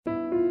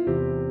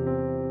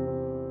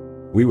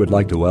We would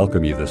like to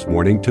welcome you this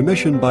morning to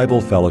Mission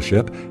Bible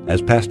Fellowship as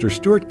Pastor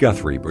Stuart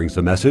Guthrie brings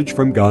a message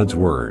from God's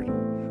Word.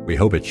 We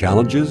hope it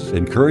challenges,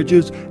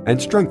 encourages,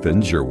 and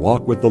strengthens your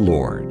walk with the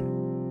Lord.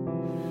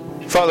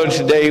 Father,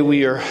 today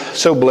we are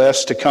so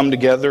blessed to come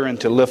together and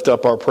to lift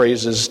up our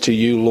praises to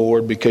you,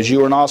 Lord, because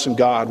you are an awesome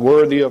God,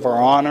 worthy of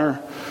our honor,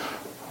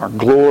 our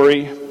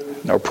glory,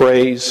 and our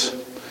praise.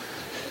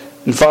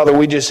 And Father,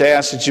 we just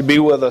ask that you be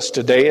with us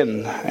today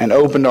and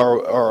open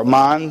our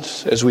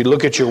minds as we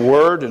look at your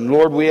word. And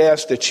Lord, we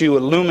ask that you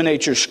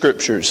illuminate your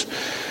scriptures.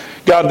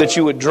 God, that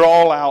you would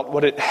draw out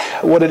what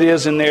it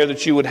is in there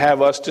that you would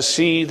have us to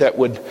see, that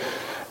would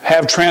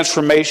have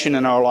transformation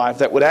in our life,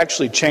 that would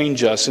actually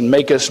change us and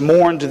make us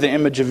more into the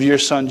image of your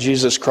Son,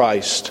 Jesus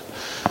Christ.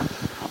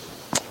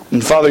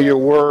 And Father, your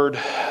word,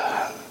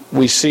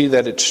 we see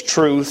that it's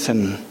truth.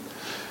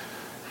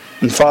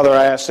 And Father,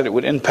 I ask that it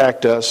would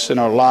impact us in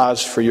our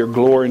lives for your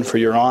glory and for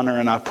your honor.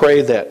 And I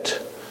pray that,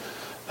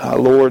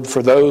 Lord,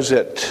 for those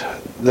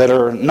that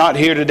are not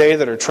here today,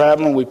 that are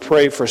traveling, we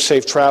pray for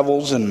safe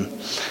travels. And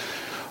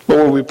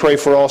Lord, we pray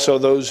for also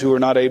those who are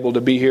not able to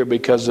be here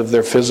because of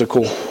their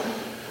physical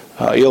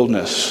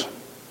illness.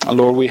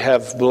 Lord, we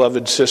have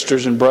beloved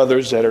sisters and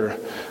brothers that are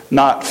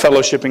not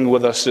fellowshipping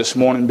with us this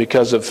morning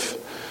because of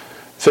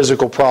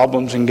physical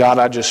problems. And God,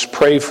 I just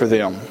pray for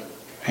them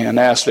and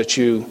ask that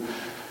you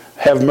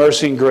have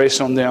mercy and grace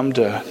on them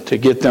to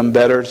get them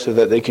better so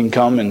that they can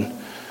come and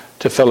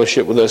to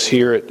fellowship with us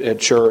here at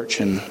church.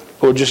 And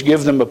Lord, just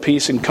give them a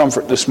peace and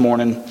comfort this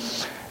morning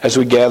as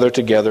we gather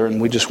together. And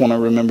we just want to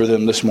remember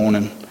them this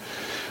morning.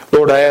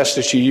 Lord, I ask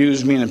that you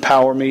use me and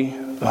empower me.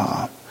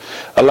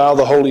 Allow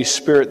the Holy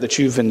Spirit that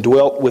you've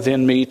indwelt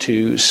within me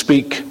to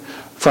speak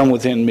from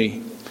within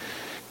me.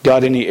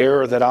 God, any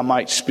error that I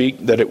might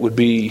speak, that it would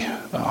be,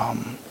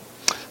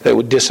 that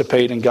would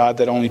dissipate, and God,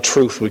 that only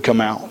truth would come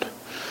out.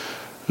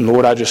 And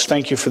Lord, I just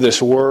thank you for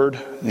this word,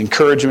 the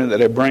encouragement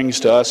that it brings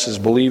to us as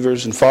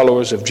believers and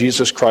followers of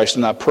Jesus Christ.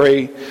 And I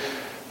pray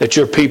that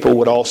your people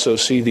would also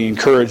see the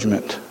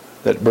encouragement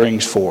that it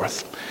brings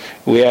forth.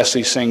 We ask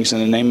these things in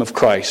the name of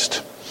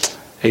Christ.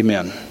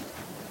 Amen.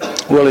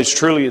 Well, it's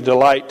truly a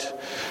delight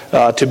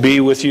to be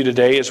with you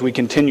today as we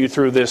continue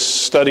through this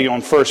study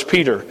on 1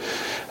 Peter.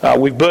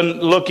 We've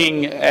been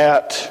looking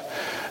at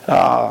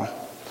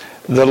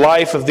the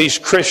life of these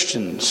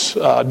Christians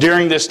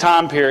during this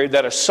time period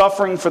that are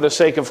suffering for the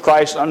sake of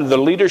Christ under the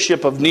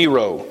leadership of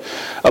Nero,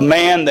 a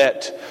man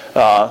that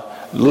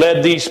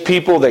led these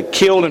people that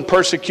killed and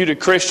persecuted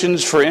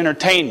Christians for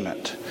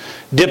entertainment,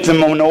 dipped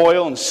them in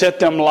oil and set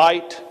them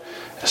light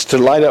as to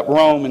light up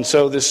Rome. And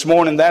so this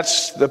morning,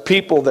 that's the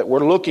people that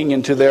we're looking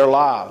into their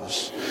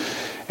lives.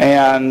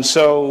 And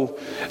so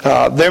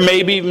there may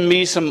even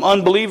be some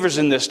unbelievers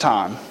in this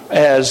time.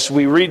 As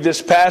we read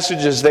this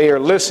passage, as they are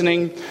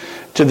listening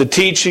to the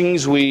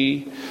teachings,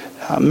 we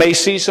may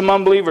see some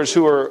unbelievers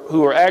who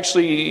are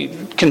actually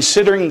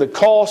considering the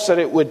cost that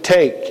it would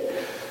take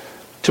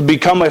to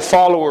become a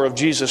follower of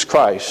Jesus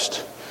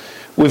Christ.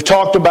 We've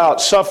talked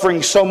about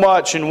suffering so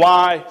much and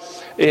why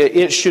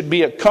it should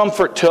be a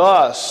comfort to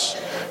us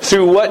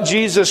through what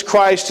Jesus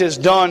Christ has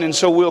done. And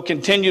so we'll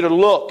continue to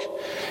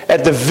look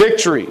at the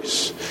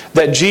victories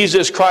that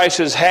Jesus Christ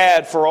has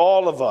had for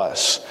all of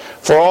us,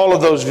 for all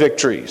of those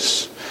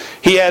victories.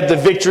 He had the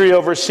victory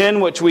over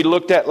sin, which we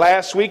looked at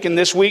last week. And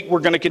this week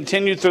we're going to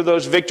continue through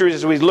those victories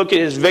as we look at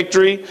His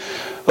victory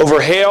over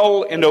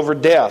hell and over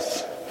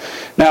death.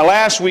 Now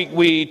last week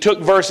we took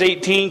verse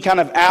 18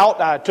 kind of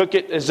out. I took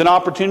it as an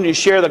opportunity to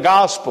share the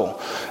gospel,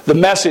 the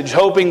message,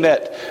 hoping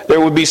that there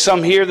would be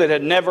some here that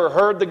had never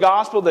heard the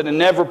gospel, that had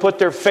never put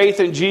their faith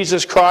in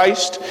Jesus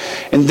Christ.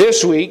 And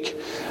this week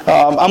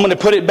I'm going to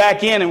put it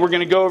back in, and we're going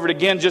to go over it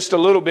again just a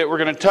little bit. We're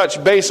going to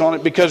touch base on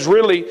it because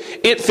really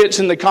it fits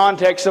in the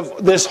context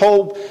of this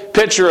whole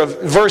picture of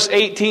verse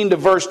 18 to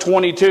verse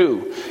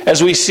 22.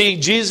 As we see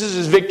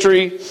Jesus'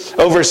 victory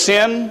over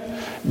sin,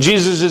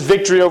 Jesus'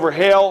 victory over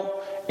hell,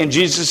 and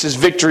Jesus'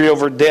 victory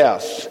over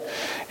death.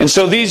 And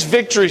so these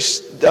victories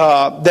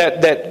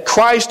that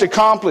Christ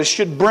accomplished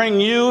should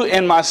bring you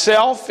and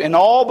myself and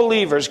all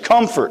believers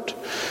comfort,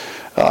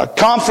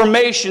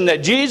 confirmation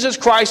that Jesus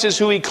Christ is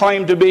who He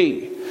claimed to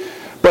be.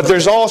 But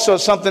there's also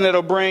something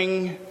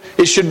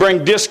it should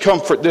bring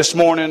discomfort this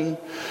morning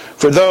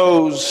for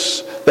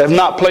those that have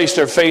not placed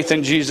their faith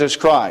in Jesus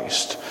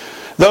Christ.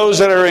 Those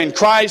that are in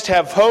Christ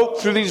have hope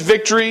through these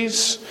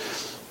victories.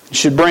 It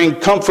should bring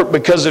comfort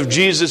because of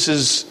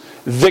Jesus'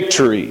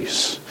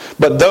 victories.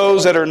 But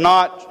those that are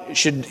not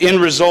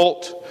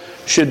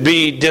should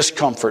be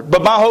discomfort.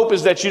 But my hope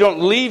is that you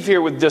don't leave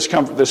here with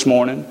discomfort this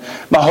morning.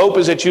 My hope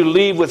is that you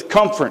leave with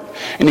comfort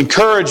and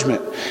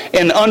encouragement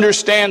and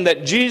understand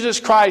that Jesus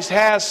Christ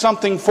has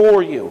something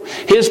for you.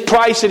 His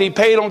price that He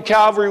paid on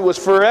Calvary was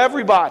for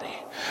everybody.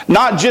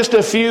 Not just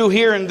a few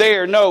here and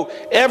there. No,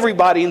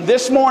 everybody. And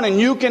this morning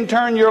you can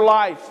turn your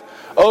life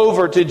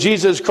over to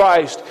Jesus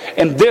Christ,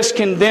 and this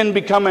can then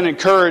become an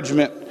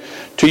encouragement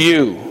to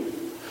you.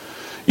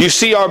 You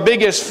see, our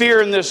biggest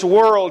fear in this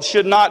world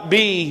should not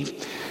be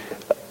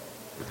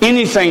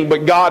anything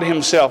but God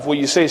Himself. Well,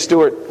 you say,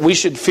 Stuart, we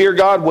should fear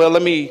God? Well,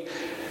 let me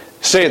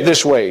say it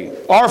this way.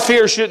 Our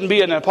fear shouldn't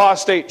be an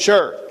apostate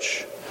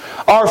church.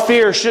 Our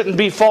fear shouldn't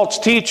be false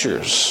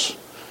teachers.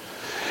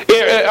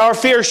 Our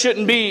fear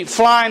shouldn't be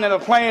flying in a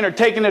plane or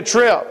taking a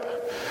trip.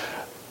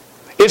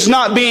 It's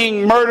not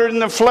being murdered in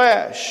the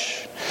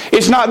flesh.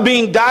 It's not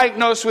being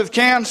diagnosed with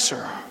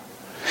cancer.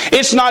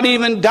 It's not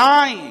even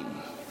dying.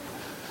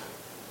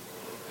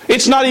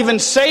 It's not even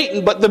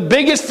Satan. But the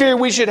biggest fear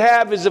we should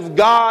have is of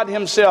God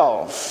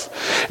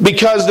Himself.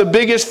 Because the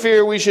biggest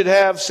fear we should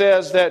have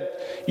says that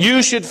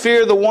you should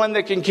fear the one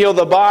that can kill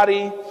the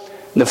body,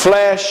 the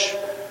flesh,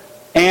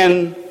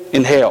 and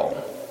in hell.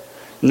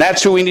 And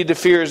that's who we need to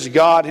fear, is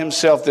God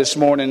Himself this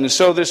morning. And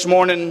so this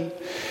morning,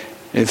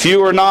 if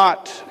you are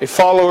not a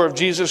follower of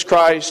Jesus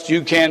Christ,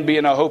 you can be,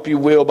 and I hope you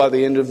will by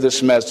the end of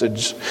this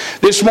message.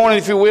 This morning,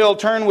 if you will,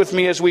 turn with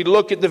me as we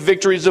look at the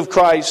victories of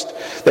Christ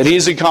that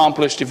He's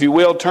accomplished. If you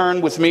will,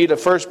 turn with me to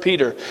 1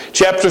 Peter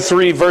chapter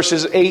 3,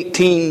 verses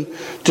 18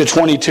 to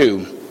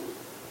 22.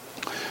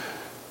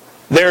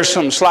 There's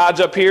some slides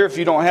up here. If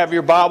you don't have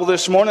your Bible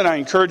this morning, I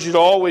encourage you to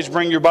always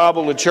bring your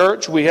Bible to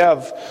church. We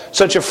have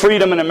such a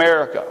freedom in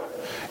America.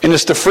 And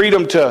it's the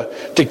freedom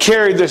to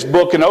carry this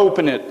book and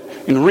open it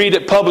and read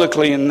it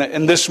publicly.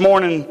 And this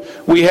morning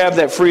we have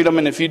that freedom.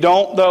 And if you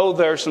don't, though,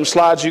 there are some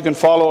slides you can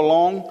follow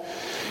along.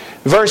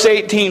 Verse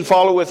 18,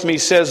 follow with me,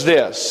 says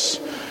this.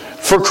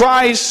 For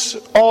Christ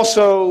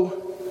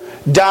also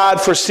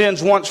died for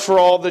sins once for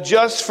all, the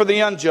just for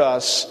the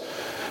unjust,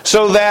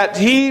 so that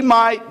He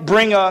might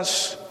bring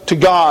us to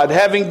God,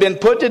 having been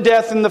put to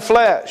death in the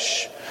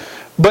flesh,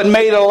 but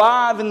made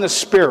alive in the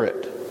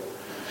Spirit,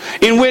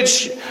 in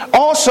which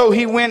also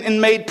He went and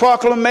made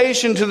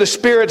proclamation to the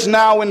spirits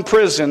now in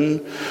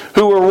prison,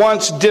 who were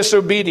once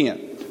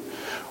disobedient,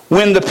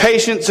 when the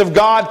patience of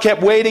God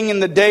kept waiting in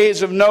the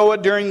days of Noah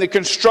during the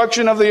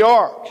construction of the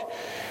ark,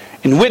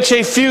 in which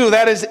a few,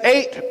 that is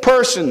 8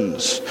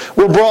 persons,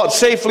 were brought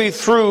safely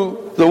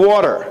through the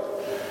water.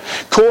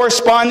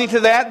 Corresponding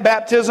to that,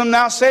 baptism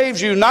now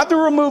saves you, not the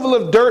removal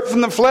of dirt from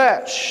the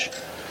flesh,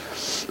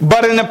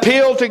 but an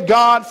appeal to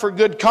God for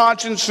good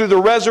conscience through the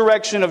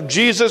resurrection of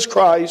Jesus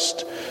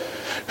Christ,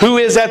 who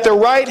is at the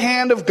right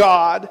hand of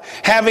God,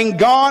 having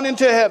gone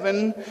into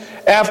heaven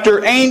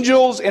after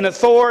angels and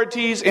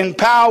authorities and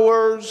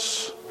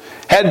powers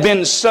had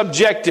been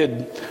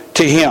subjected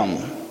to Him.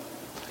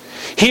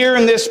 Here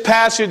in this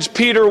passage,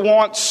 Peter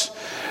wants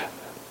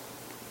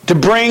to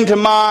bring to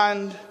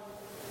mind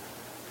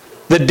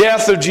the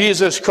death of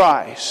Jesus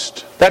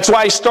Christ. That's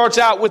why he starts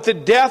out with the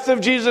death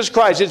of Jesus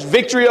Christ. It's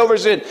victory over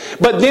sin.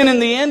 But then in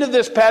the end of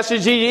this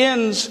passage, he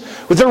ends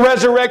with the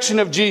resurrection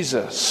of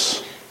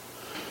Jesus.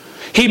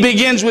 He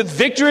begins with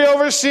victory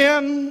over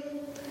sin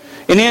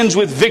and ends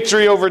with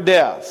victory over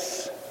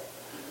death.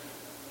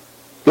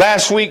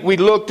 Last week we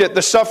looked at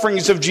the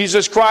sufferings of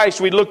Jesus Christ.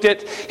 We looked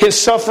at His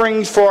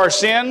sufferings for our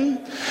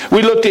sin.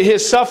 We looked at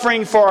His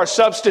suffering for our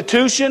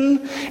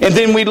substitution. And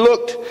then we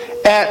looked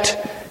at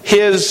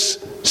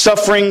His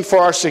suffering for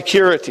our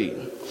security.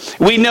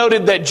 We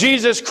noted that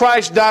Jesus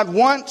Christ died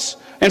once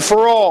and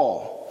for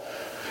all.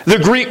 The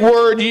Greek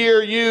word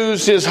here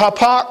used is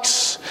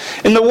hapax,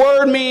 and the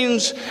word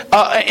means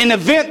an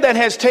event that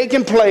has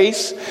taken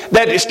place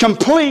that is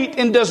complete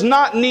and does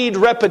not need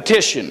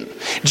repetition.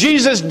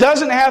 Jesus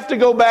doesn't have to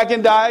go back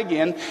and die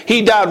again.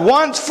 He died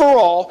once for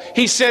all.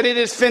 He said it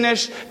is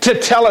finished,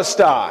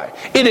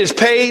 tetelestai. It is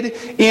paid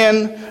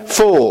in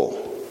full.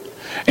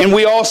 And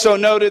we also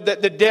noted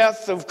that the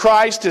death of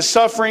Christ, His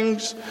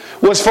sufferings,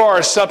 was for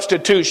our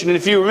substitution. And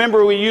if you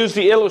remember, we used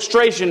the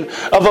illustration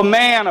of a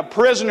man, a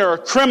prisoner, a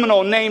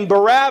criminal named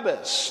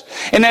Barabbas.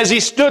 And as he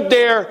stood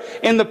there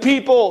and the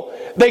people,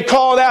 they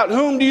called out,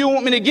 "Whom do you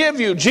want me to give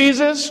you,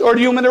 Jesus? Or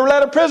do you want me to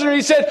let a prisoner?"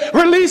 He said,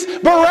 "Release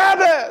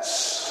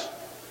Barabbas."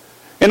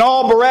 And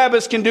all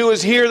Barabbas can do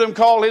is hear them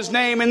call his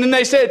name. And then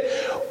they said,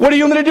 "What do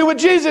you want me to do with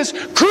Jesus?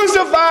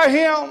 Crucify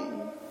Him."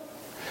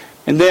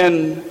 And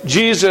then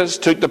Jesus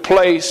took the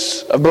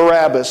place of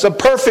Barabbas. A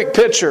perfect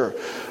picture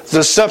of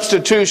the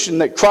substitution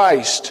that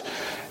Christ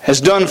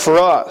has done for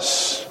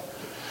us.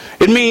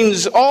 It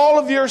means all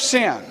of your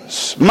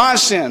sins, my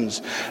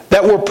sins,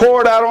 that were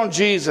poured out on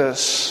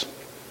Jesus.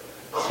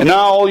 And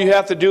now all you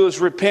have to do is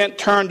repent,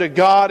 turn to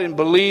God, and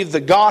believe the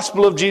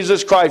gospel of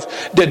Jesus Christ.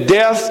 The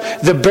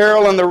death, the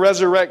burial, and the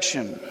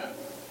resurrection.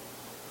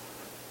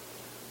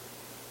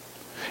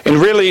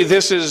 And really,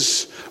 this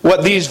is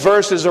what these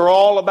verses are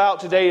all about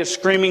today, is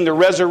screaming the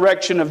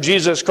resurrection of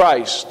Jesus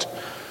Christ.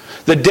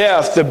 The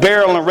death, the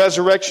burial, and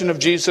resurrection of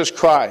Jesus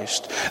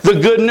Christ. The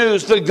good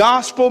news, the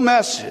gospel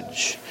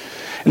message.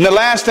 And the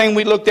last thing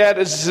we looked at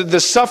is the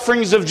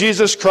sufferings of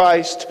Jesus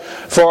Christ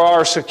for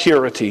our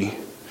security.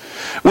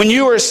 When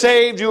you are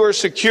saved, you are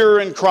secure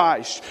in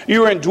Christ.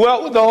 You are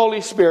indwelt with the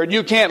Holy Spirit.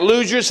 You can't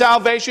lose your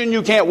salvation.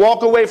 You can't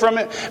walk away from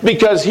it,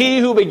 because He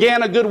who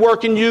began a good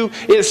work in you,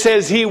 it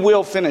says He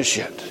will finish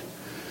it.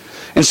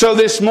 And so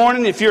this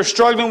morning, if you're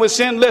struggling with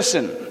sin,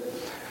 listen.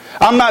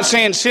 I'm not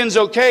saying sin's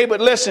okay, but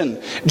listen.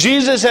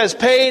 Jesus has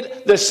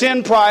paid the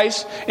sin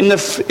price in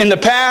the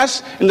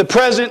past, in the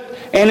present,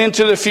 and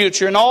into the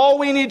future. And all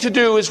we need to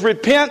do is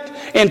repent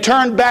and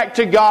turn back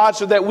to God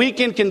so that we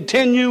can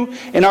continue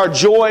in our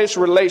joyous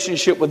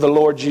relationship with the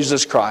Lord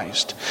Jesus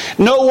Christ.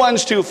 No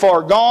one's too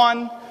far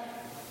gone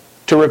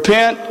to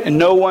repent, and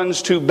no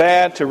one's too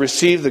bad to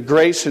receive the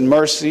grace and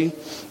mercy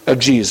of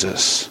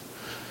Jesus.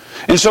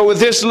 And so with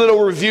this little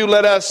review,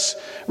 let us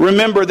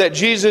remember that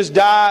Jesus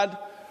died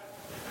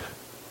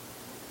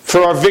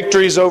for our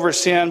victories over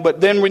sin.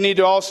 But then we need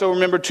to also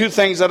remember two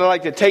things that I'd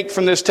like to take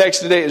from this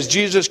text today is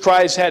Jesus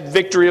Christ had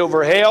victory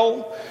over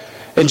hell,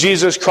 and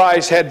Jesus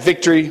Christ had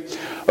victory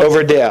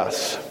over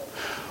death.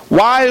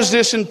 Why is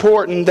this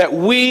important that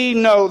we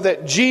know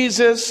that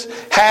Jesus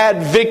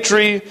had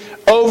victory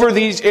over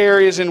these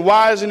areas, and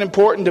why is it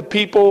important to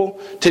people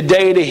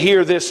today to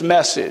hear this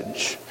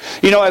message?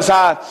 You know, as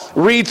I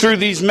read through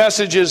these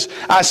messages,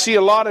 I see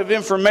a lot of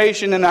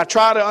information, and I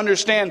try to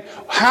understand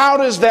how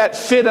does that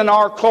fit in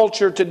our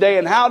culture today,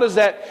 and how does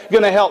that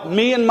going to help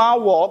me in my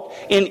walk,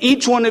 and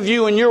each one of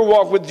you in your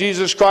walk with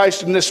Jesus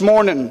Christ. And this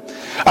morning,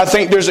 I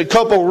think there's a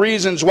couple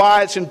reasons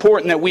why it's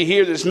important that we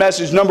hear this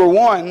message. Number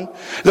one,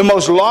 the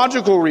most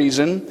logical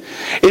reason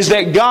is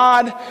that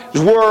God's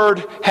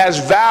Word has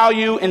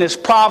value and is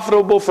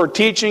profitable for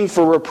teaching,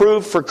 for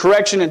reproof, for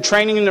correction, and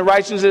training in the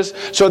righteousness,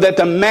 so that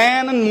the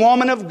man and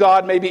woman of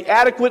God may be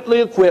adequately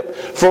equipped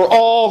for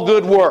all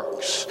good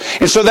works.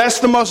 And so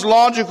that's the most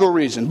logical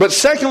reason. But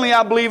secondly,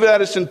 I believe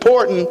that it's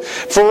important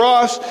for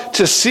us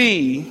to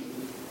see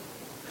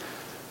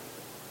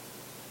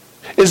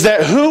is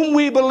that whom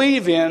we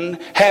believe in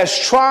has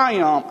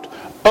triumphed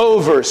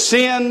over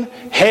sin,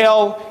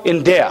 hell,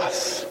 and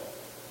death.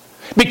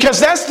 Because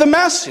that's the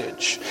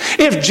message.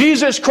 If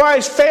Jesus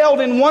Christ failed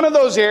in one of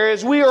those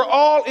areas, we are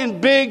all in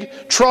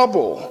big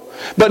trouble.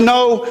 But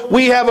no,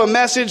 we have a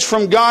message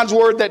from God's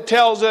Word that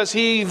tells us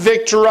He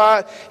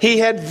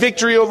had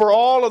victory over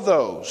all of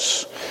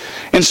those.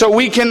 And so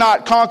we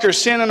cannot conquer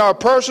sin in our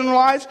personal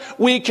lives.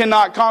 We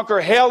cannot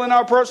conquer hell in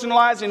our personal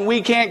lives. And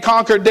we can't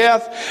conquer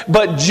death.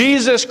 But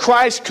Jesus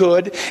Christ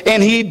could,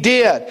 and He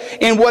did.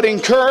 And what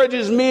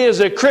encourages me as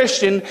a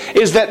Christian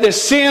is that the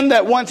sin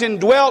that once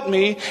indwelt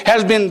me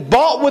has been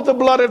bought with the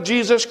blood of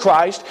Jesus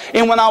Christ.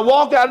 And when I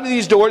walk out of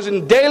these doors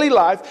in daily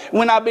life,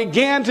 when I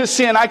began to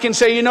sin, I can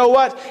say, you know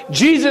what?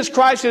 Jesus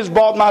Christ has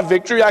bought my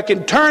victory. I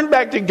can turn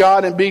back to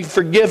God and be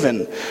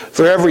forgiven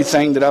for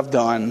everything that I've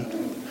done.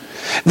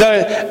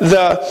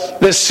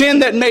 The sin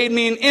that made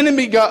me an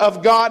enemy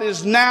of God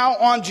is now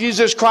on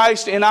Jesus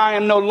Christ, and I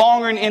am no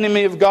longer an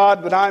enemy of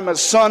God, but I'm a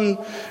son,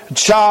 a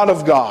child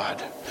of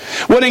God.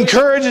 What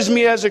encourages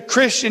me as a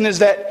Christian is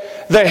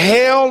that the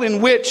hell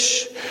in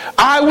which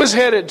I was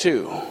headed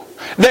to,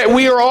 that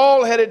we are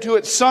all headed to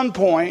at some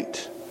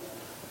point,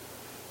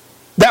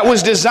 that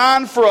was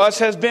designed for us,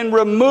 has been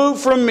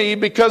removed from me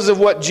because of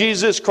what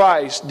Jesus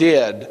Christ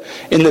did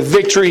in the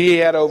victory He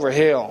had over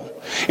hell.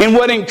 And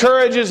what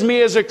encourages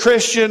me as a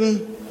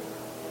Christian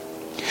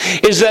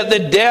is that the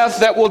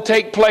death that will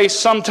take place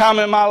sometime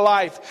in my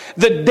life,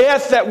 the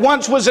death that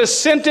once was a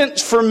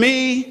sentence for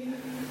me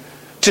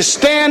to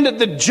stand at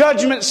the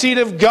judgment seat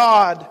of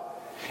God,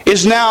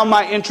 is now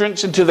my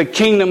entrance into the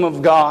kingdom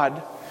of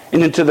God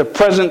and into the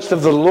presence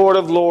of the Lord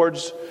of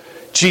Lords,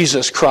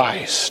 Jesus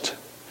Christ.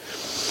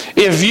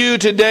 If you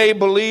today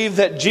believe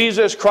that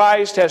Jesus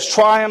Christ has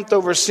triumphed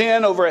over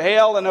sin, over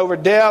hell, and over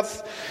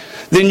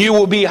death, then you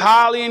will be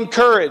highly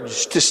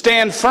encouraged to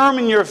stand firm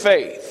in your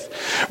faith.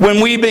 When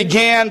we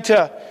began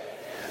to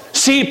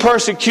see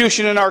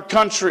persecution in our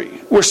country,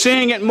 we're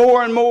seeing it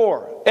more and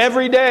more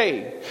every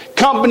day.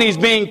 Companies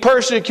being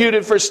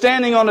persecuted for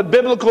standing on a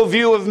biblical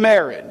view of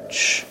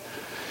marriage.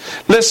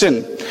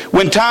 Listen,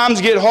 when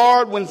times get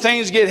hard, when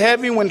things get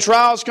heavy, when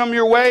trials come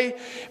your way,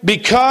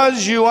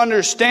 because you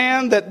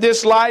understand that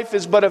this life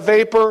is but a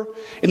vapor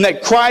and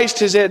that Christ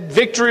has had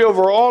victory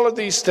over all of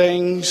these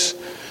things,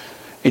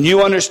 and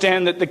you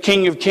understand that the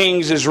King of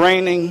Kings is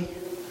reigning,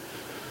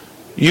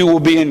 you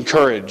will be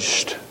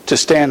encouraged to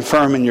stand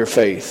firm in your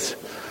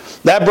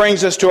faith. That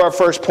brings us to our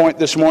first point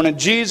this morning.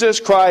 Jesus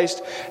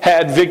Christ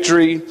had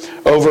victory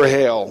over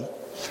hell.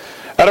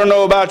 I don't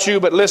know about you,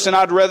 but listen,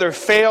 I'd rather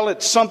fail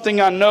at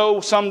something I know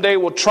someday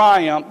will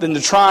triumph than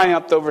to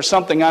triumph over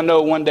something I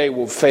know one day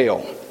will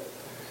fail.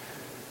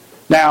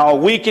 Now,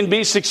 we can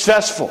be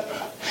successful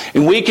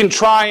and we can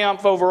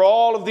triumph over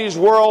all of these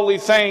worldly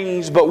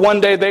things, but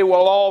one day they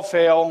will all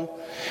fail.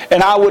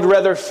 And I would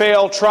rather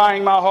fail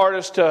trying my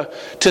hardest to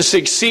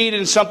succeed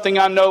in something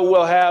I know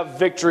will have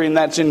victory, and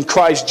that's in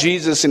Christ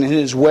Jesus and in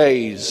His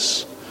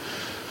ways.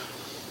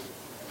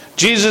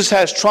 Jesus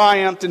has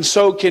triumphed, and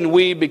so can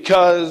we,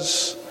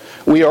 because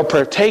we are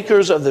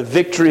partakers of the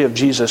victory of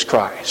Jesus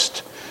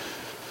Christ.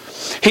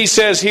 He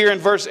says here in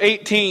verse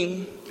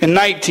 18 and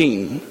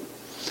 19,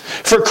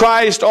 "For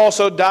Christ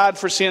also died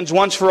for sins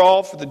once for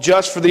all, for the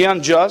just for the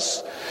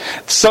unjust,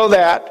 so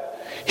that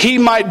He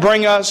might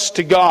bring us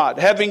to God,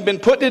 having been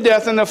put to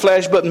death in the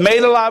flesh, but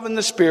made alive in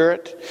the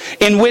Spirit,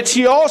 in which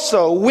He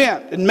also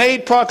went and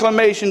made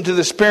proclamation to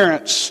the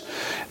spirits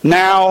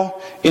now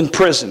in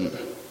prison."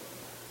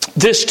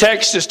 This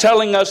text is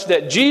telling us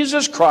that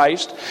Jesus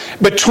Christ,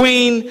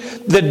 between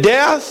the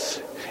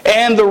death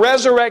and the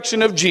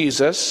resurrection of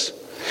Jesus,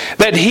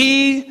 that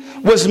He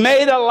was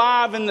made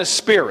alive in the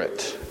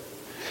Spirit.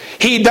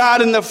 He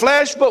died in the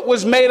flesh, but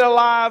was made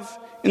alive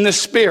in the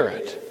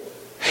Spirit.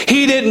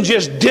 He didn't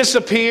just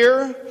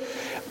disappear.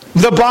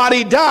 The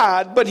body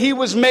died, but He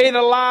was made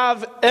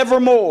alive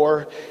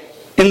evermore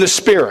in the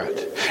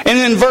Spirit. And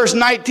then verse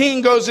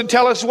 19 goes to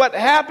tell us what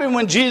happened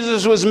when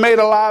Jesus was made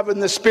alive in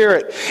the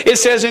Spirit. It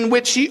says, in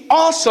which He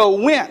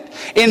also went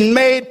and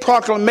made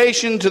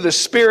proclamation to the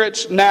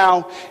spirits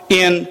now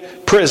in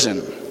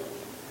prison.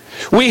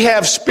 We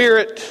have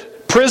spirit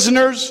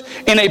prisoners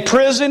in a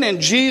prison,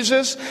 and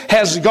Jesus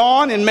has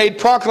gone and made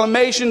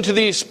proclamation to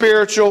these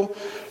spiritual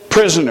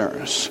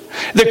prisoners.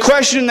 The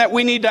question that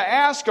we need to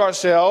ask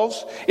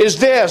ourselves is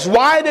this: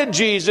 why did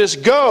Jesus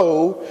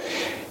go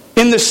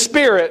in the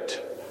Spirit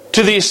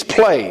to this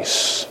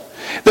place?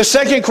 The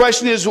second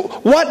question is,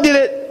 what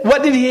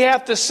did He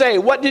have to say?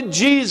 What did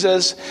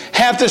Jesus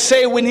have to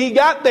say when He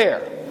got there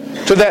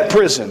to that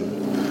prison?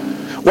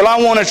 Well,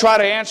 I want to try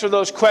to answer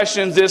those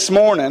questions this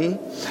morning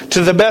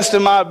to the best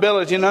of my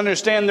ability, and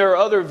understand there are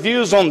other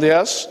views on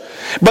this.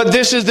 But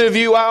this is the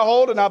view I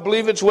hold, and I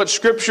believe it's what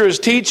Scripture is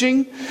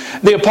teaching.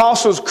 The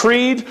Apostles'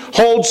 Creed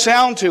holds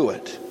sound to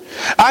it.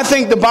 I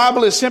think the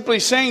Bible is simply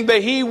saying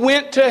that He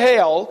went to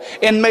hell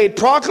and made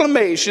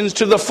proclamations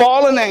to the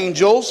fallen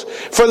angels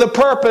for the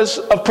purpose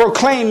of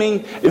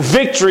proclaiming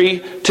victory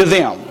to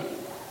them.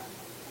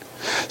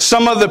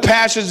 Some of the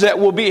passages that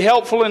will be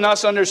helpful in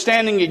us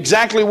understanding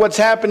exactly what's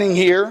happening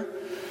here,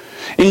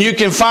 and you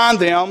can find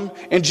them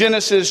in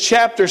Genesis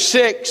chapter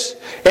 6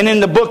 and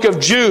in the book of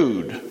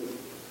Jude.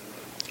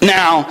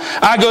 Now,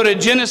 I go to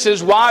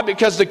Genesis. Why?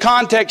 Because the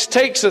context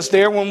takes us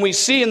there when we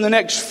see in the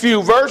next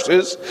few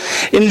verses.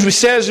 And it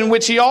says, in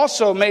which He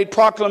also made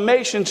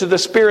proclamation to the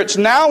spirits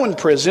now in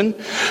prison,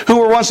 who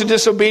were once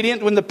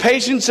disobedient, when the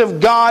patience of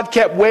God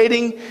kept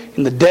waiting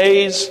in the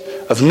days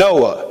of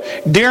Noah,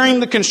 during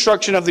the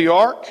construction of the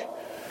ark,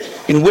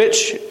 in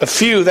which a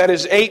few, that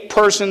is 8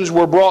 persons,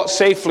 were brought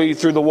safely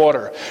through the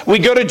water. We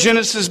go to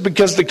Genesis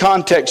because the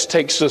context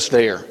takes us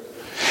there.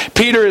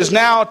 Peter is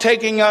now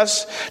taking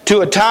us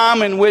to a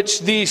time in which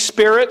these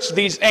spirits,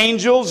 these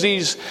angels,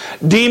 these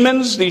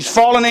demons, these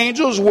fallen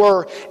angels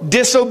were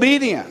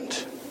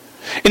disobedient.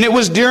 And it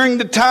was during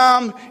the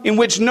time in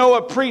which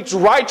Noah preached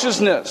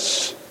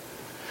righteousness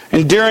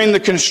and during the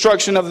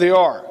construction of the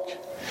ark.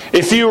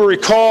 If you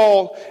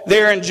recall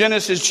there in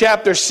Genesis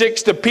chapter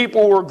 6, the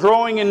people were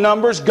growing in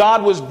numbers.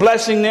 God was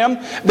blessing them.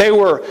 They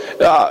were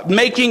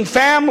making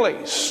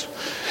families.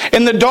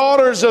 And the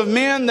daughters of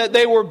men that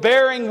they were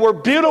bearing were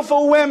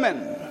beautiful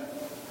women.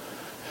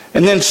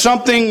 And then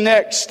something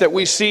next that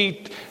we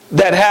see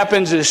that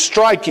happens is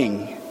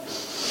striking.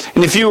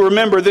 And if you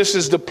remember, this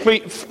is the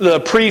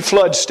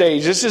pre-flood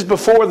stage. This is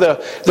before the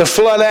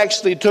flood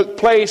actually took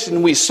place,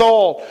 and we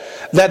saw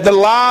that the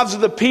lives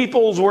of the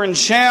peoples were in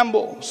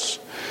shambles.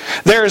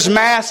 There's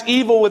mass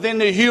evil within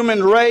the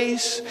human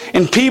race,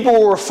 and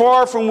people were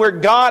far from where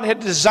God had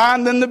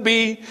designed them to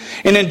be.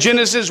 And in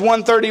Genesis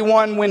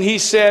 1:31, when He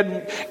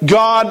said,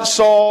 God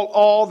saw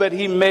all that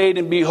He made,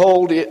 and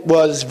behold, it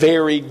was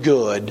very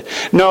good.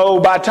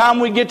 No, by the time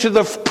we get to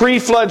the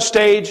pre-flood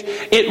stage,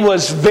 it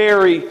was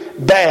very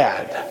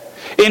bad.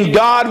 And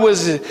God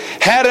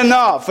had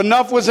enough.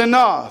 Enough was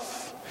enough.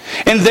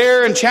 And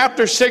there in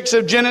chapter 6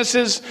 of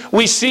Genesis,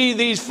 we see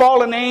these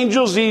fallen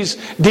angels, these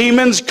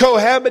demons,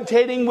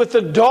 cohabitating with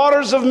the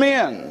daughters of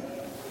men.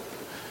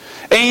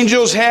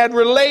 Angels had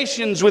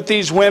relations with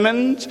these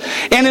women,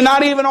 and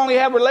not even only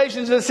had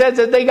relations, it said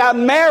that they got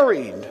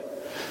married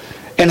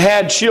and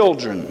had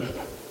children.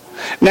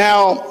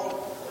 Now,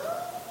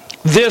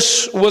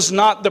 this was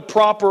not the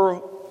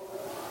proper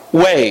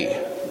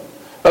way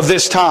of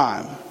this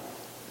time.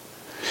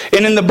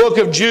 And in the book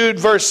of Jude,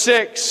 verse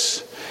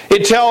 6,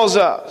 it tells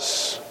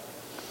us,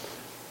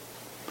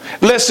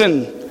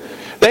 listen,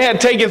 they had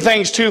taken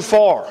things too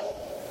far.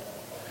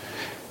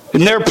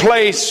 And their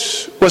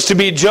place was to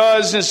be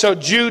judged. And so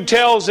Jude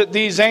tells that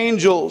these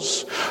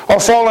angels are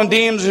fallen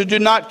demons who do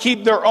not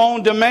keep their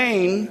own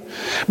domain,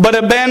 but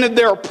abandoned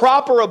their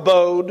proper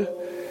abode.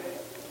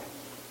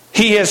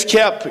 He has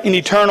kept in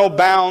eternal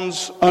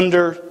bounds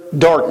under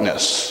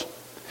darkness.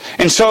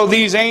 And so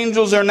these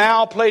angels are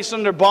now placed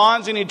under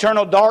bonds in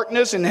eternal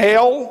darkness in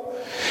hell.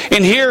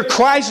 And here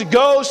Christ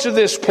goes to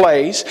this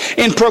place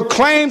and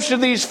proclaims to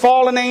these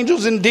fallen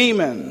angels and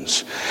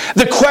demons.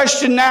 The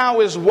question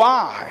now is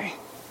why?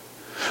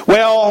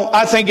 Well,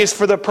 I think it's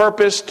for the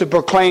purpose to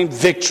proclaim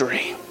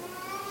victory.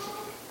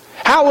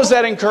 How is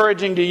that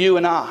encouraging to you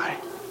and I?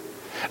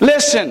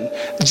 Listen,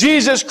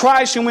 Jesus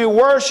Christ, whom we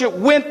worship,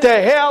 went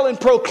to hell and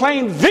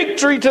proclaimed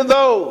victory to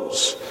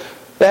those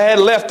that had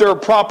left their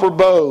proper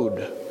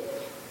abode.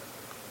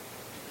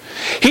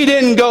 He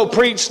didn't go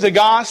preach the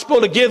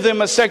gospel to give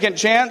them a second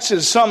chance,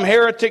 as some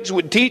heretics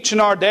would teach in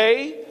our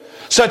day,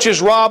 such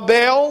as Rob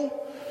Bell.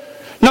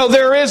 No,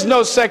 there is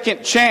no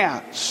second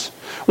chance.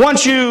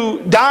 Once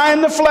you die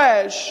in the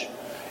flesh,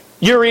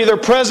 you're either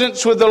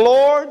present with the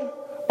Lord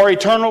are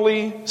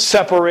eternally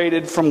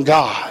separated from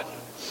God.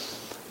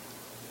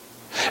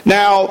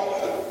 Now,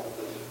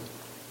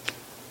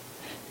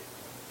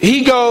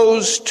 he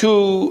goes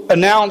to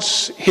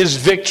announce his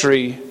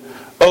victory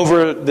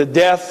over the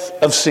death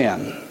of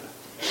sin.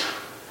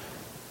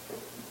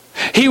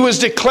 He was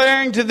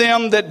declaring to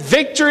them that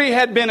victory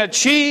had been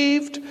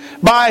achieved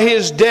by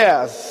his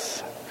death.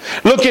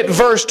 Look at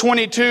verse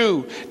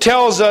 22.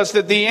 Tells us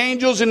that the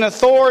angels and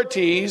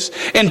authorities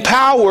and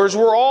powers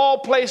were all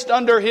placed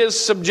under his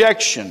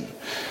subjection.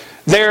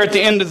 There at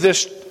the end of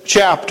this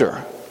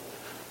chapter.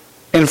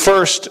 In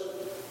 1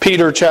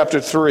 Peter chapter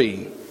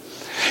 3.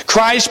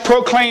 Christ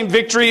proclaimed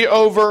victory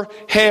over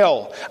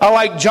hell. I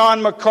like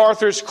John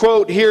MacArthur's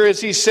quote here as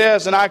he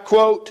says, and I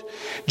quote,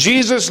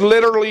 Jesus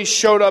literally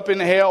showed up in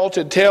hell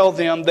to tell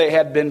them they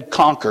had been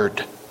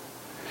conquered.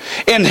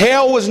 And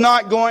hell was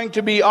not going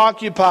to be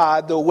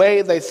occupied the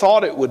way they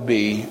thought it would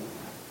be.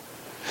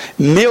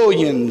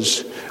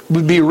 Millions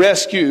would be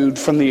rescued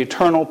from the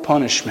eternal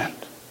punishment.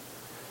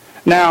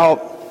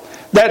 Now,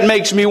 that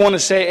makes me want to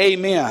say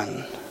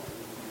amen.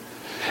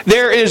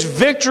 There is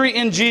victory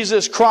in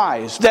Jesus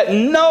Christ that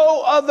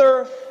no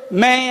other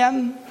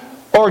man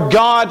or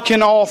God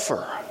can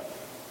offer.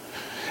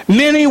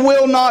 Many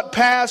will not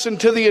pass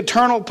into the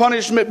eternal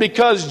punishment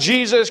because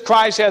Jesus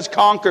Christ has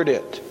conquered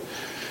it.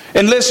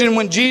 And listen,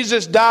 when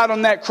Jesus died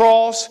on that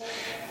cross,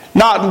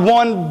 not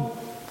one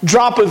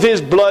drop of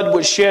his blood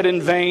was shed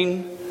in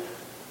vain.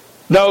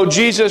 No,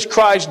 Jesus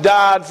Christ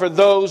died for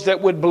those that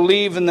would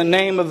believe in the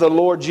name of the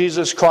Lord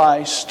Jesus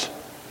Christ.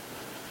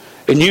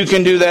 And you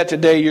can do that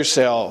today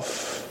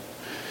yourself.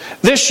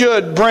 This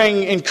should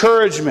bring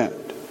encouragement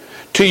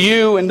to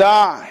you and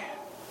I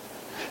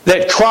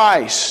that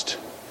Christ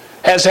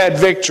has had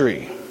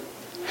victory,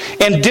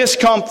 and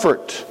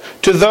discomfort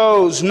to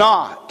those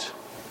not.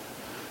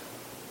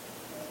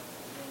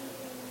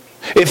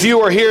 If you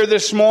are here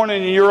this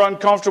morning and you're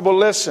uncomfortable,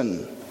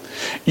 listen.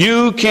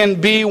 You can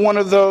be one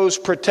of those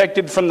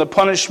protected from the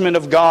punishment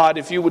of God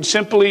if you would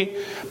simply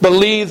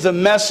believe the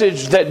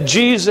message that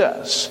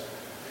Jesus,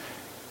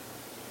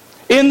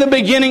 in the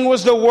beginning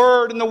was the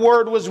Word, and the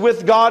Word was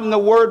with God, and the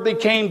Word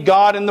became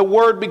God, and the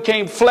Word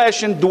became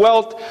flesh and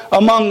dwelt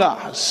among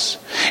us.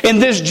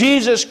 And this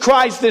Jesus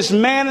Christ, this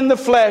man in the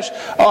flesh,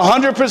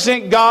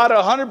 100% God,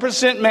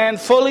 100% man,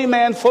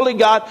 fully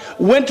God,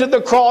 went to the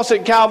cross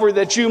at Calvary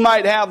that you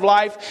might have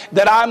life,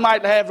 that I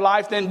might have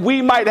life, and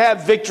we might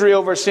have victory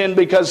over sin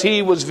because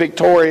He was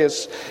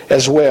victorious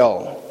as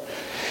well.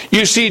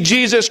 You see,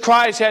 Jesus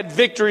Christ had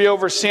victory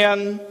over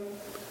sin,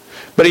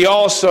 but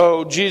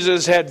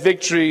Jesus had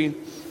victory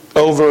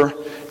over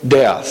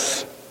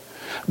death.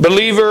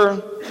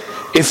 Believer,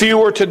 if you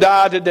were to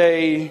die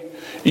today,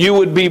 you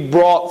would be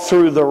brought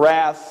through the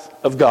wrath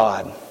of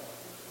God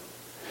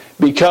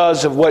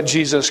because of what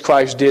Jesus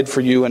Christ did for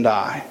you and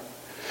I.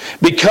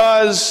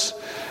 Because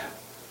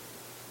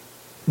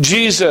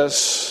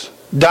Jesus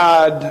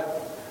died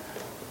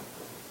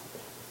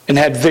and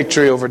had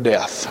victory over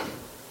death.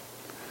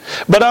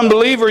 But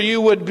unbeliever, you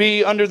would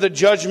be under the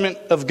judgment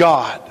of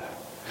God.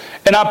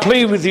 And I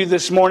plead with you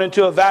this morning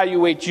to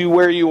evaluate you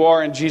where you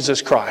are in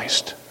Jesus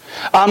Christ.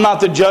 I'm not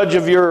the judge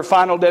of your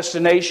final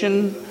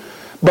destination,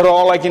 but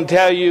all I can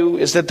tell you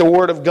is that the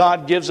Word of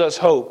God gives us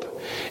hope.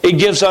 It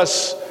gives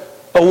us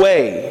a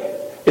way,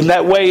 and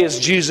that way is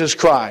Jesus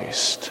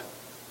Christ.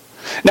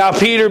 Now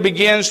Peter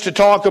begins to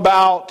talk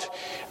about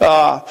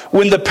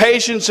when the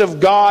patience of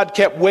God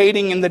kept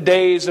waiting in the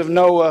days of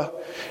Noah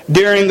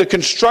during the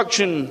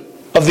construction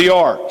of the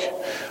ark,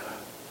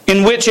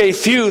 in which a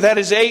few, that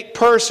is 8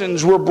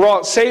 persons, were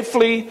brought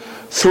safely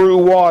through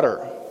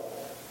water.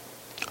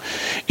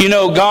 You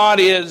know,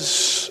 God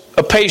is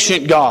a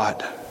patient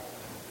God,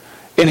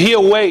 and He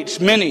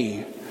awaits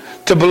many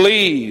to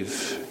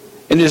believe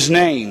in His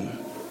name.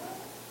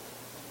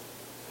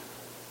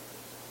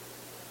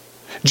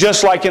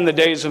 Just like in the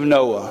days of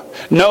Noah.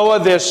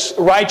 Noah, this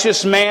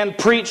righteous man,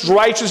 preached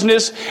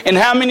righteousness, and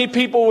how many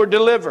people were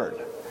delivered?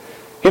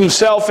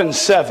 Himself and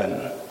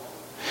 7.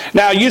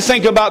 Now you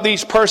think about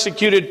these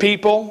persecuted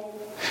people.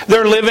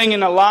 They're living in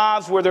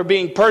lives where they're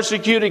being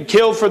persecuted,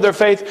 killed for their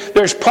faith.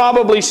 There's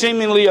probably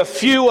seemingly a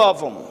few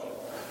of them.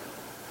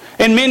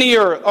 And many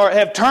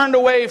have turned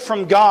away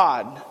from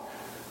God.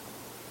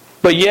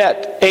 But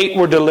yet 8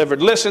 were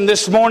delivered. Listen,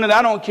 this morning,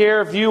 I don't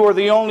care if you are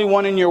the only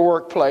one in your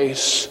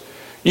workplace.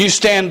 You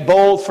stand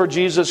bold for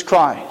Jesus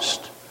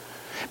Christ.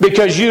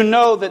 Because you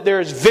know that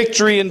there is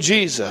victory in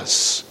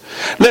Jesus.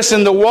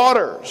 Listen, the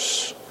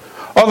waters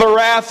or the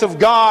wrath of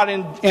God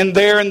in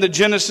there in the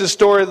Genesis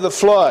story of the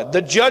flood.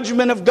 The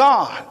judgment of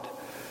God.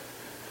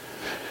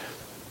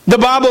 The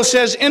Bible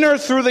says, enter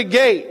through the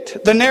gate,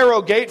 the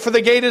narrow gate, for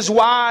the gate is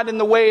wide and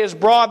the way is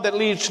broad that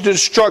leads to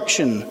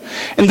destruction.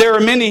 And there are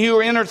many who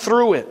enter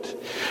through it.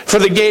 For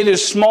the gate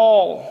is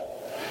small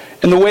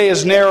and the way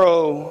is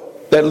narrow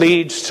that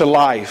leads to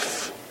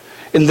life.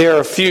 And there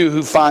are few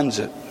who finds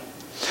it.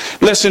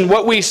 Listen,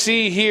 what we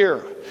see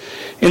here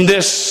in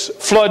this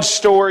flood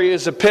story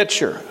is a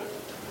picture.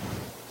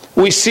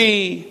 We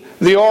see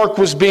the ark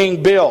was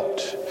being built.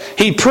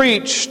 He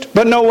preached,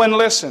 but no one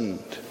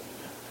listened.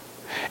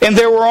 and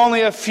there were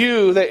only a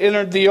few that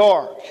entered the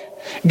ark.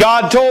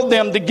 God told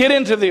them to get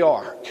into the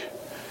ark,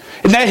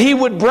 and that He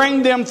would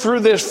bring them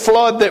through this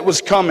flood that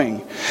was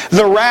coming,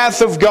 the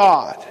wrath of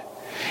God,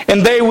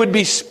 and they would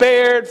be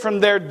spared from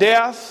their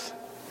death.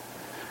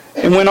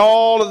 And when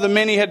all of the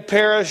many had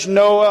perished,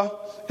 Noah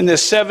and the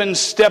 7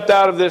 stepped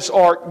out of this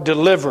ark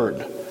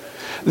delivered.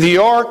 The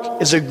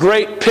ark is a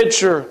great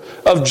picture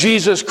of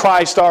Jesus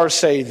Christ, our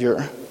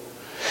Savior.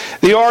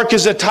 The ark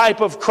is a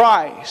type of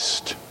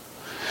Christ.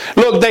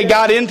 Look, they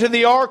got into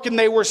the ark and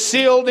they were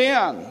sealed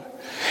in.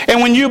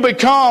 And when you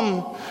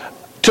become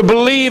to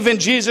believe in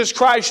Jesus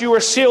Christ, you are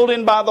sealed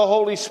in by the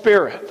Holy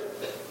Spirit.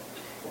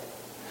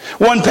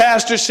 One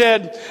pastor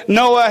said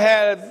Noah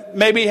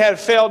had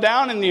fell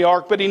down in the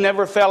ark, but he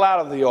never fell out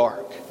of the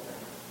ark.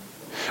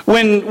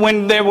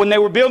 When they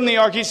were building the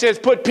ark, he says,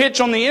 put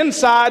pitch on the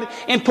inside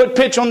and put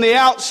pitch on the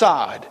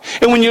outside.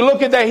 And when you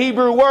look at that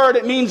Hebrew word,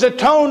 it means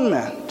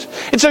atonement.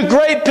 It's a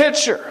great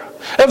picture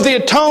of the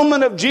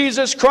atonement of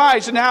Jesus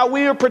Christ and how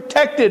we are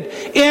protected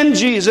in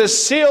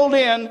Jesus, sealed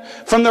in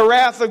from the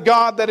wrath of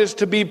God that is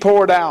to be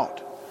poured out.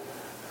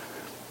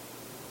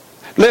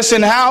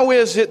 Listen, how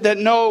is it that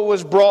Noah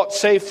was brought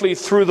safely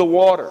through the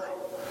water?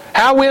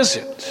 How is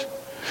it?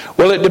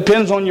 Well, it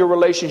depends on your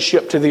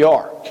relationship to the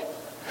ark.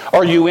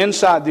 Are you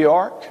inside the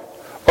ark?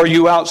 Or are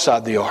you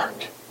outside the ark?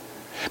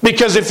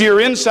 Because if you're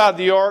inside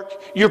the ark,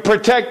 you're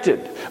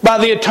protected by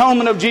the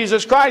atonement of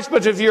Jesus Christ.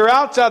 But if you're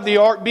outside the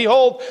ark,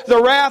 behold, the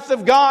wrath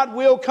of God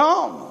will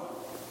come.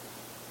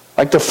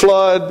 Like the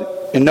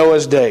flood in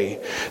Noah's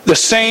day. The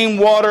same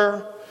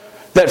water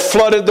that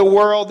flooded the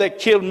world, that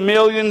killed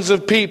millions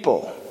of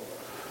people,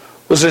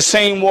 was the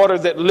same water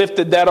that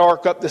lifted that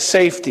ark up to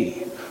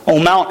safety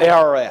on Mount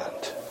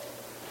Ararat.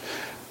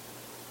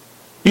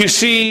 You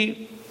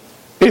see,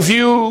 if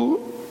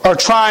you are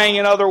trying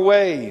in other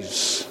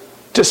ways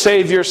to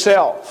save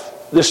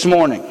yourself this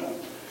morning,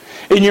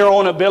 in your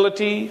own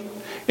ability,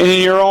 and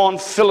in your own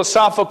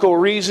philosophical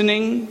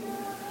reasoning,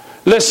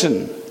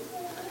 listen,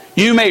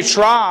 you may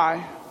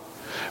try,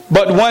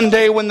 but one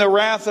day when the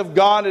wrath of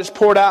God is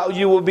poured out,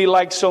 you will be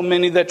like so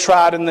many that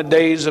tried in the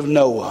days of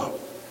Noah.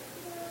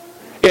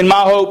 And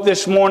my hope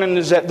this morning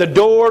is that the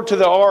door to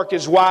the ark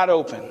is wide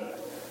open.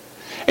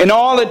 And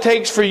all it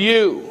takes for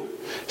you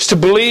is to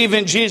believe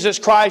in Jesus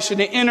Christ and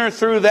to enter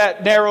through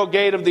that narrow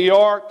gate of the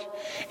ark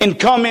and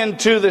come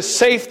into the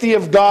safety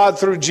of God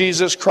through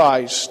Jesus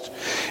Christ.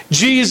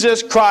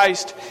 Jesus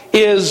Christ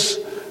is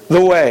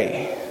the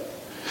way.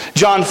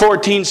 John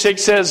 14:6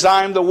 says,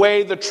 I am the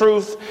way, the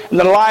truth, and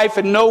the life,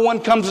 and no one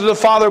comes to the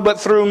Father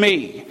but through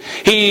me.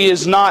 He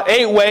is not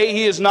a way.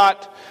 He is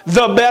not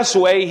the best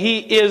way. He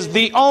is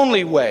the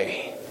only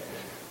way.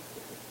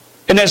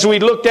 And as we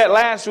looked at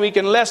last week,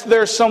 unless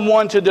there's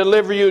someone to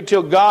deliver you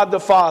to God the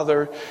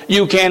Father,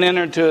 you can't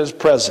enter into His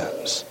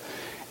presence.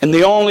 And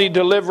the only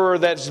deliverer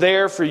that's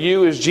there for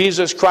you is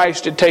Jesus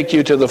Christ to take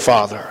you to the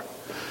Father.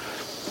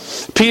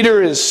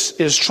 Peter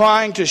is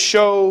trying to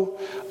show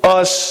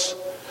us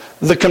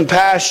the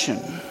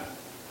compassion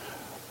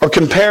or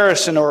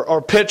comparison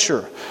or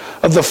picture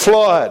of the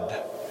flood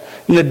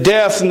and the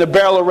death and the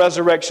burial and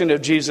resurrection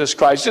of Jesus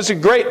Christ. It's a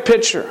great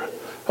picture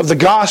of the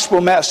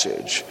gospel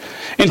message.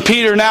 And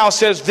Peter now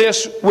says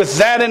this with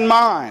that in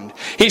mind.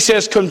 He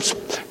says,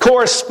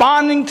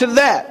 corresponding to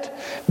that,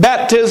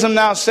 baptism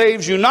now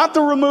saves you, not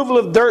the removal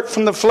of dirt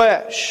from the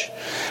flesh,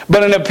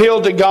 but an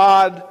appeal to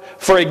God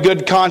for a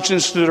good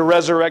conscience through the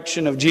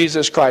resurrection of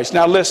Jesus Christ.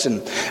 Now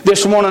listen,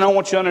 this morning I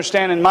want you to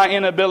understand, in my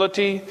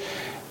inability,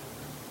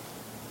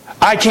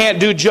 I can't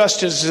do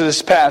justice to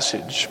this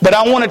passage. But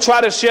I want to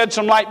try to shed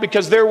some light,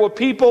 because there will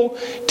people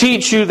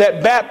teach you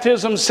that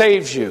baptism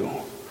saves you.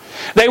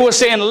 They will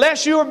say,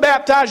 unless you are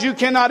baptized, you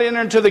cannot enter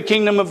into the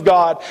kingdom of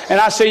God. And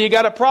I say, you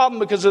got a problem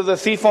because of the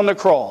thief on the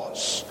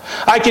cross.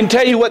 I can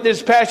tell you what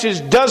this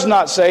passage does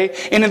not say,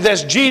 and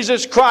that's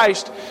Jesus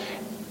Christ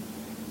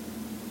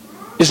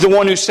is the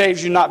one who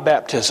saves you, not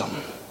baptism.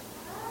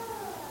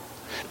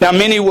 Now,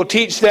 many will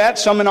teach that.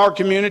 Some in our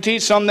community,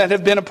 some that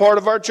have been a part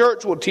of our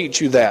church will teach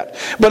you that.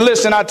 But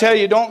listen, I tell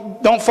you,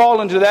 don't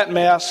fall into that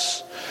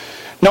mess.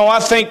 No,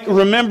 I think,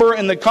 remember,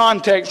 in the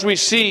context, we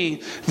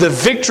see the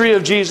victory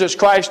of Jesus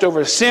Christ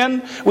over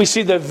sin. We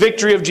see the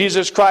victory of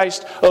Jesus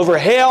Christ over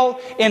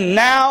hell. And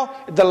now,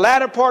 the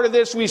latter part of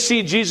this, we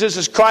see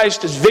Jesus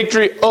Christ's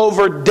victory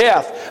over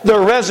death. The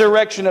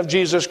resurrection of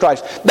Jesus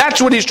Christ. That's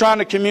what He's trying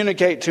to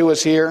communicate to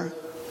us here.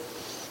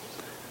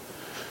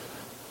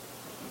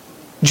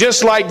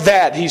 Just like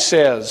that, he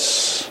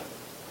says,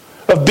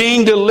 of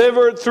being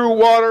delivered through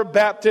water,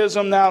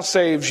 baptism now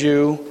saves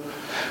you.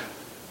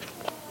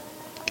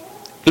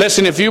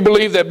 Listen, if you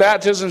believe that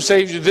baptism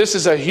saves you, this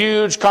is a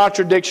huge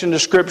contradiction to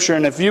Scripture.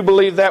 And if you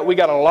believe that, we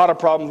got a lot of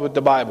problems with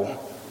the Bible.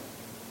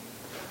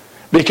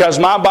 Because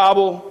my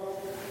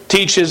Bible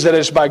teaches that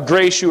it's by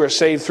grace you are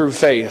saved through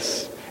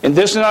faith. And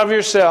this is not of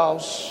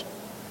yourselves,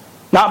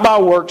 not by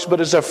works, but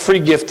as a free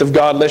gift of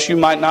God, lest you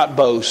might not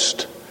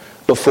boast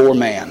before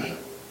man.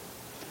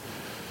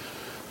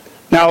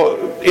 Now,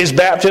 is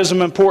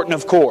baptism important?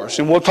 Of course.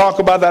 And we'll talk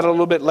about that a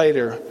little bit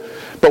later.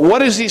 But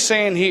what is he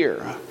saying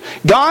here?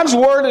 God's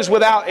Word is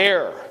without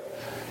error.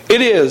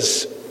 It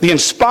is the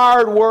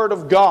inspired Word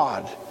of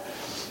God.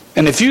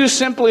 And if you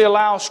simply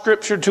allow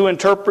Scripture to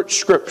interpret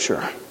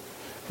Scripture,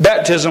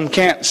 baptism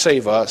can't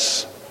save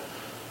us.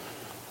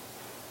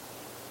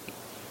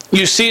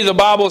 You see, the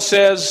Bible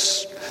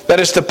says that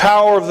it's the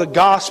power of the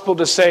gospel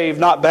to save,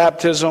 not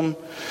baptism.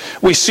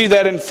 We see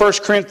that in 1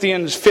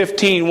 Corinthians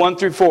 15, 1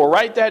 through 4.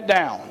 Write that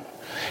down.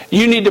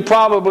 You need to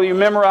probably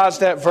memorize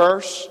that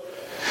verse.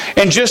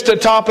 And just to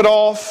top it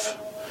off,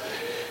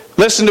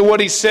 listen to what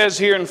he says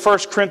here in 1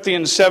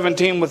 Corinthians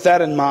 17 with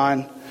that in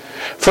mind.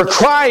 For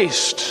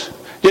Christ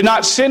did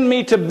not send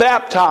me to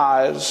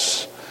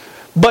baptize,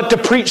 but to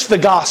preach the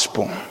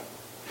gospel.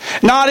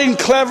 Not in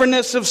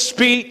cleverness of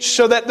speech,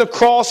 so that the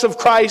cross of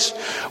Christ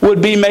would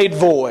be made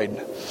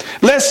void.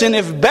 Listen,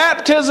 if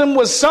baptism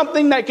was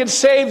something that could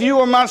save you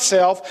or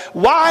myself,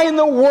 why in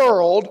the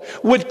world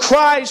would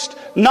Christ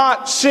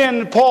not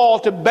send Paul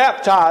to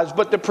baptize,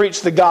 but to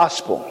preach the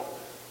gospel?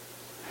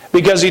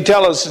 Because he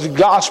tells us the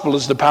gospel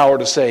is the power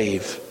to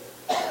save,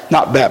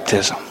 not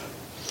baptism.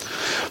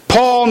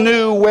 Paul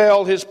knew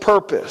well his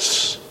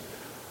purpose,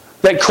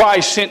 that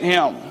Christ sent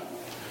him.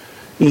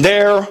 And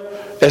there,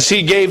 as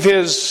he gave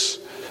his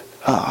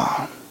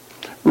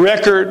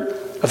record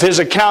of his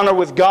encounter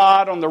with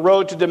God on the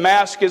road to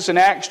Damascus in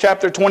Acts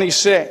chapter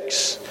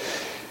 26.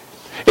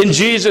 And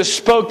Jesus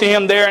spoke to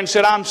him there and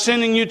said, I'm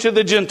sending you to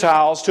the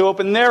Gentiles to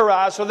open their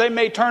eyes so they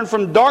may turn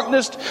from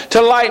darkness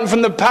to light and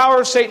from the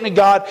power of Satan to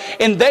God,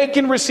 and they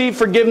can receive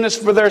forgiveness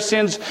for their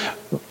sins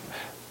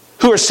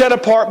who are set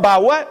apart by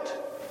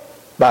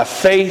what? By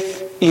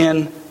faith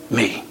in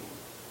me.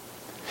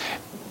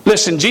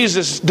 Listen,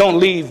 Jesus don't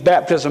leave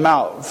baptism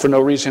out for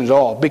no reason at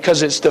all,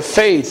 because it's the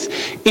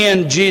faith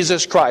in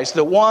Jesus Christ,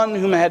 the one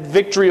whom had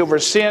victory over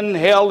sin,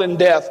 hell, and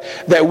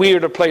death, that we are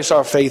to place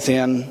our faith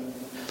in.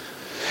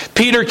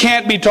 Peter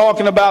can't be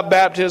talking about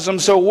baptism,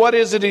 so what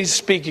is it he's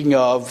speaking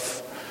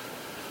of?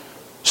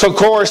 So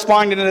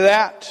corresponding to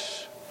that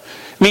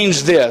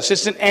means this.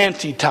 It's an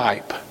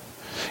antitype.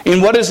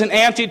 And what does an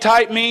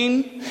antitype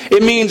mean?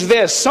 It means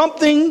this.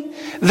 Something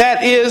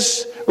that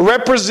is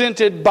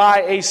represented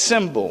by a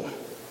symbol.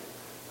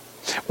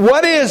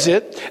 What is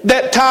it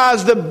that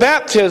ties the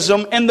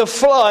baptism and the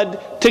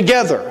flood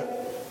together?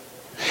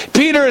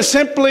 Peter is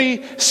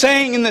simply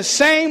saying in the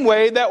same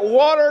way that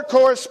water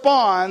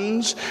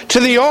corresponds to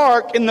the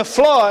ark in the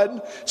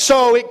flood,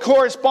 so it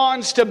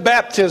corresponds to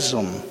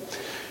baptism.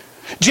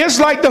 Just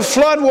like the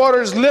flood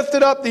waters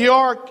lifted up the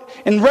ark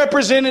and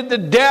represented the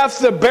death,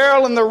 the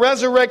burial, and the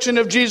resurrection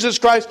of Jesus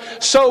Christ,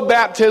 so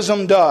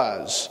baptism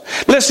does.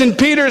 Listen,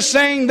 Peter is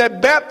saying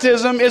that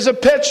baptism is a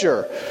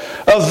picture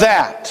of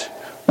that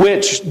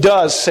which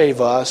does save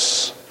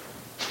us.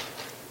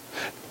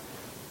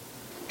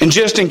 And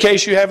just in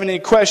case you have any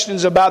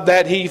questions about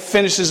that, he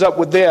finishes up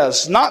with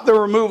this. Not the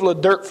removal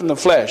of dirt from the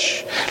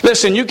flesh.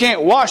 Listen, you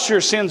can't wash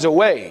your sins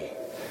away.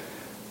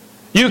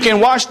 You can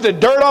wash the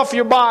dirt off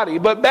your body,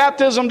 but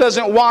baptism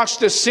doesn't wash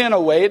the sin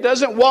away. It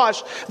doesn't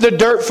wash the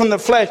dirt from the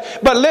flesh.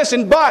 But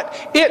listen,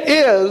 it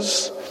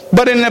is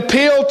an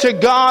appeal to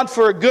God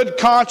for a good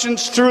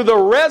conscience through the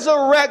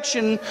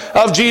resurrection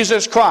of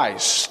Jesus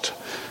Christ.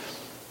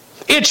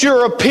 It's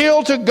your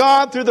appeal to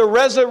God through the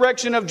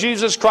resurrection of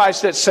Jesus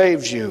Christ that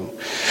saves you.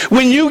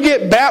 When you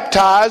get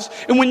baptized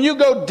and when you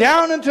go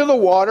down into the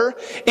water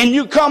and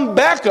you come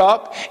back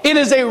up, it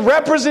is a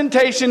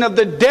representation of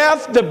the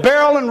death, the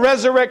burial, and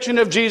resurrection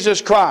of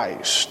Jesus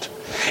Christ.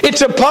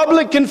 It's a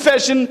public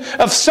confession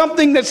of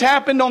something that's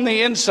happened on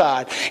the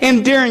inside.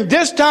 And during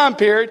this time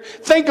period,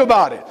 think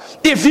about it.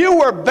 If you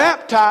were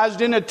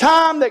baptized in a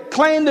time that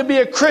claimed to be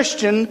a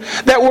Christian,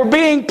 that were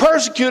being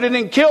persecuted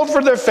and killed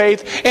for their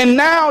faith, and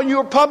now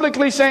you're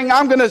publicly saying,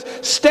 I'm going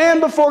to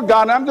stand before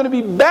God and I'm going to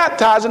be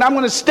baptized and I'm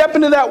going to step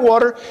into that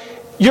water,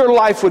 your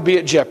life would be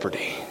at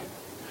jeopardy.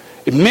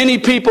 If many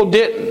people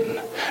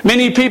didn't.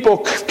 Many people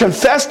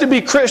confessed to be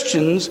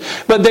Christians,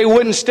 but they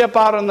wouldn't step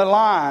out on the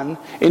line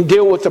and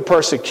deal with the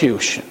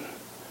persecution.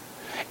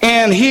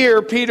 And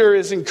here Peter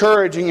is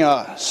encouraging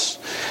us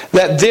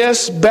that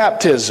this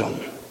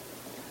baptism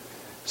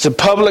is a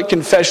public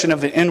confession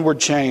of an inward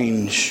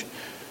change.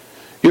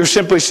 You're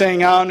simply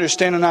saying, I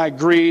understand and I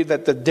agree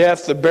that the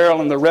death, the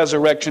burial, and the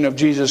resurrection of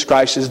Jesus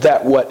Christ is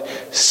that what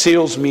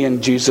seals me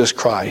in Jesus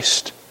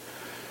Christ.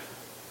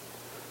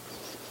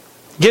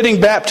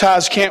 Getting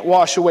baptized can't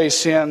wash away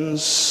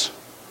sins,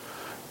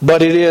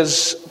 but it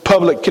is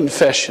public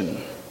confession.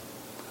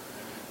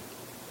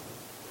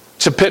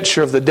 It's a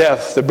picture of the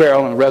death, the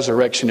burial, and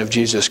resurrection of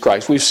Jesus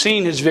Christ. We've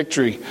seen His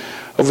victory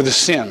over the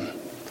sin,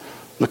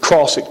 the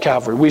cross at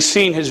Calvary. We've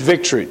seen His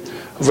victory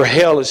over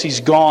hell as He's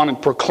gone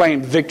and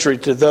proclaimed victory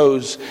to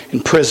those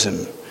in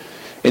prison.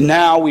 And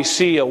now we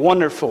see a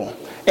wonderful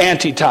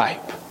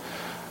antitype.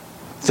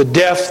 The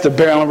death, the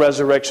burial, and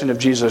resurrection of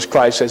Jesus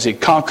Christ as He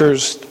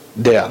conquers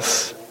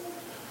death.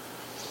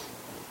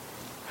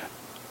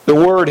 The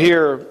word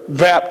here,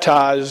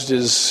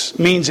 baptized,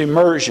 means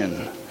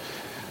immersion.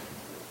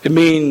 It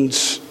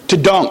means to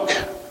dunk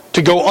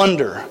to go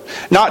under,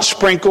 not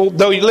sprinkled.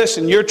 Though,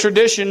 listen, your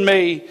tradition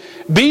may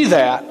be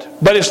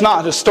that, but it's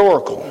not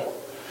historical.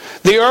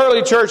 The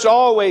early church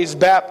always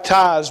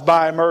baptized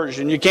by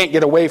immersion. You can't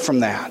get away from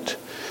that.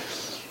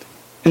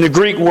 And the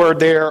Greek word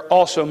there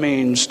also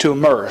means to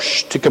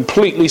immerse, to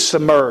completely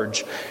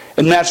submerge.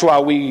 And that's why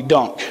we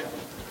dunk.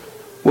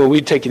 Well,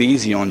 we take it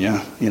easy on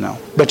you,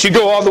 But you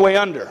go all the way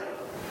under.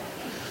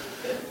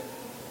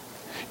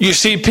 You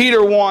see,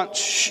 Peter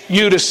wants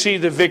you to see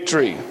the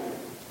victory.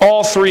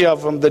 All three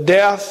of them. The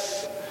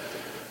death.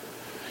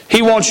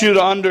 He wants you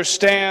to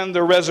understand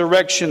the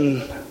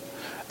resurrection.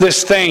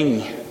 This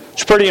thing.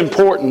 It's pretty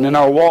important in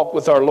our walk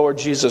with our Lord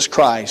Jesus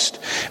Christ.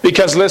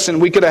 Because listen,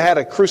 we could have had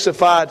a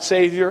crucified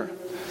Savior.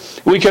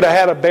 We could have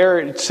had a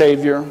buried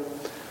Savior.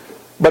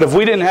 But if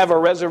we didn't have a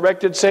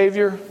resurrected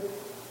Savior,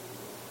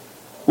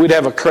 we'd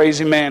have a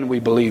crazy man we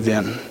believe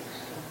in.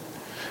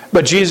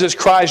 But Jesus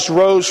Christ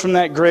rose from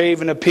that grave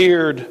and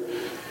appeared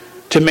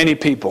to many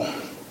people.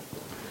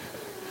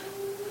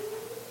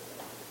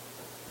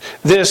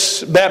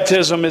 This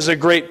baptism is a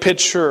great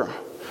picture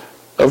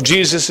of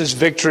Jesus'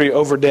 victory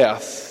over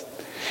death.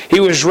 He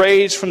was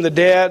raised from the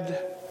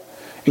dead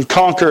and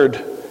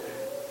conquered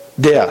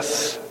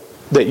death,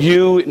 that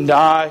you and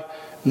I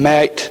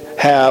might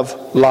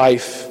have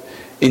life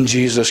in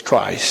Jesus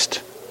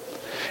Christ.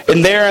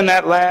 And there in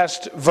that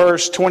last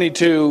verse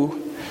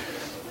 22,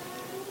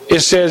 it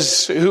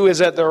says, who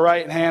is at the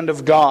right hand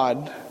of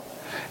God,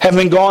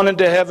 having gone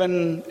into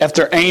heaven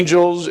after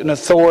angels and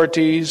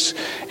authorities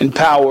and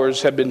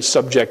powers have been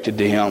subjected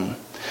to him.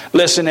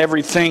 Listen,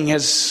 everything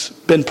has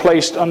been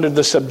placed under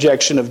the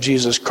subjection of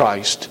Jesus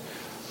Christ.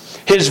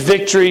 His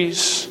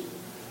victories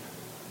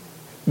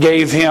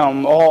gave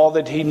him all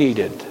that he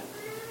needed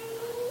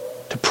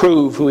to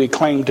prove who he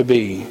claimed to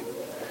be,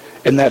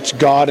 and that's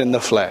God in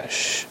the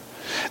flesh.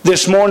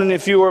 This morning,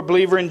 if you are a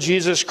believer in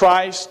Jesus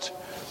Christ,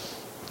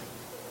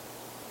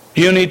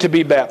 you need to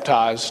be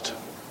baptized.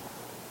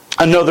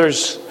 I know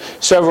there's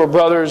several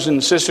brothers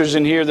and sisters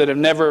in here that have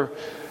never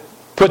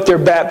put their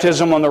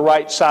baptism on the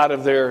right side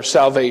of their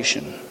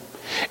salvation.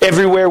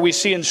 Everywhere we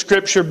see in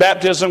Scripture,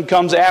 baptism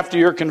comes after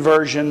your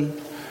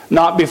conversion,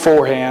 not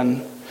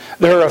beforehand.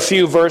 There are a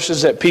few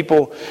verses that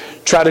people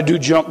try to do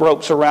jump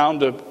ropes around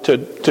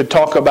to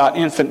talk about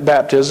infant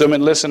baptism.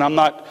 And listen, I'm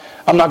not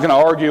going to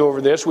argue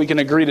over this. We can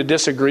agree to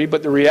disagree.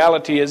 But the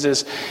reality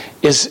is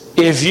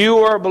if you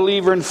are a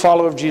believer and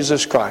follower of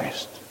Jesus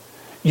Christ,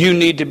 you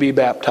need to be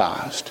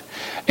baptized.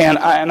 And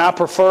I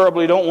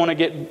preferably don't want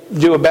to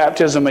do a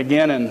baptism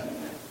again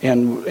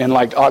in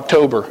like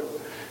October,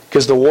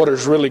 because the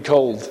water's really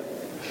cold.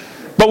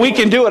 But we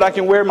can do it. I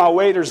can wear my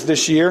waders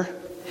this year.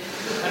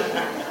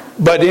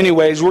 But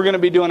anyways, we're going to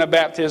be doing a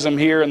baptism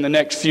here in the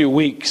next few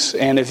weeks.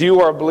 And if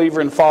you are a believer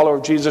and follower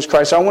of Jesus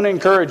Christ, I want to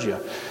encourage you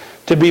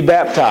to be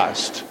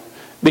baptized,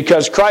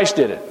 because Christ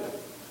did it.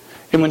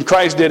 And when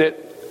Christ did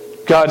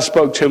it, God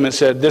spoke to him and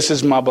said, "This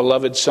is my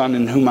beloved Son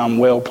in whom I'm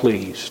well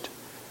pleased."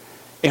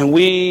 And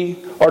we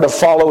are to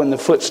follow in the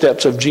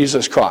footsteps of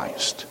Jesus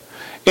Christ.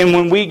 And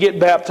when we get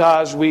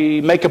baptized, we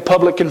make a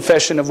public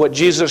confession of what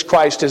Jesus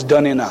Christ has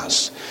done in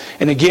us.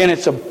 And again,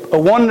 it's a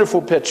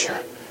wonderful picture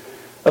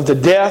of the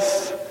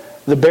death,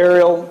 the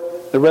burial,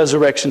 the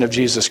resurrection of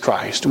Jesus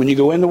Christ. When you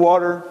go in the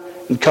water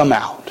and come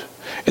out.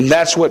 And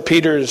that's what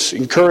Peter is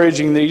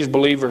encouraging these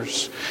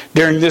believers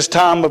during this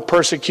time of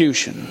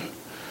persecution.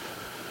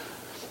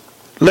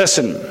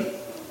 Listen,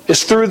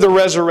 it's through the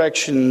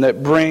resurrection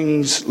that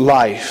brings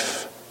life.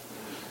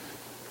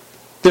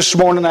 This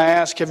morning I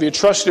ask, have you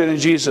trusted in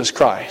Jesus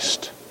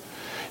Christ?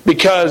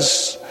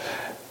 Because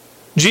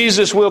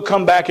Jesus will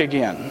come back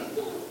again.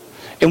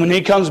 And when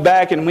he comes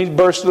back and we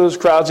burst through those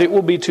crowds, it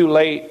will be too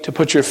late to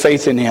put your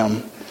faith in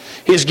him.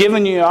 He's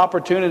given you an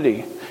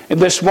opportunity. And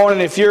this morning,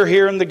 if you're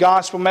hearing the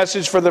gospel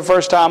message for the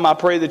first time, I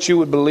pray that you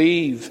would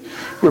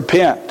believe,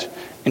 repent,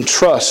 and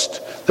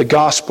trust the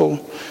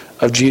gospel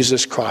of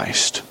Jesus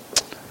Christ.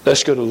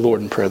 Let's go to the Lord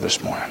in prayer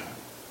this morning.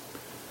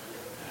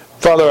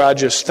 Father, I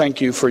just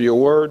thank you for your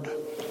word.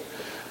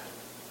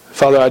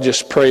 Father, I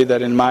just pray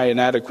that in my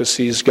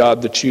inadequacies,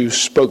 God, that you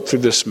spoke through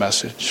this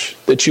message,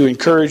 that you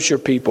encouraged your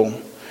people,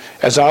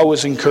 as I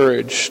was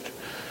encouraged,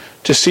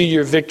 to see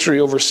your victory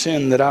over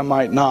sin, that I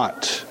might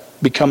not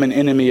become an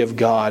enemy of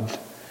God,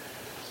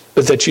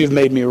 but that you've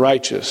made me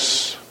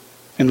righteous.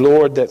 And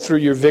Lord, that through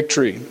your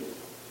victory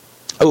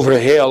over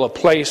hell, a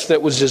place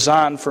that was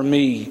designed for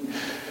me,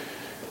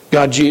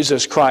 God,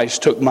 Jesus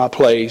Christ took my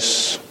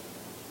place.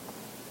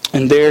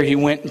 And there he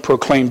went and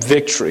proclaimed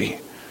victory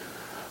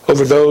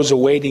over those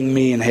awaiting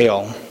me in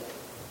hell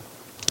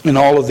and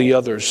all of the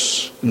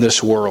others in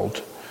this world.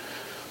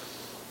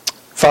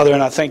 Father,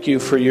 and I thank you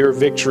for your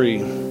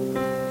victory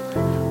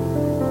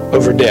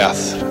over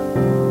death.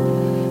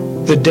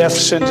 The death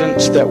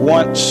sentence that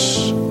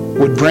once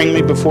would bring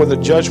me before the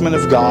judgment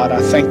of God,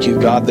 I thank you,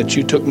 God, that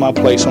you took my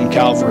place on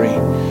Calvary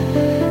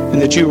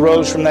and that you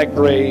rose from that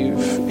grave.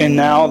 And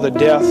now the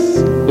death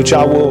which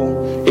I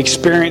will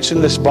experience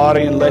in this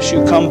body unless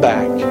you come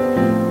back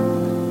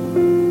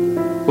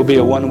will be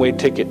a one-way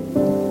ticket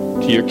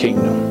to your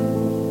kingdom.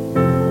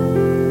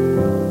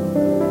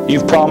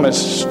 You've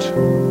promised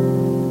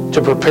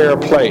to prepare a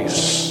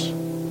place.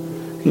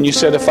 And you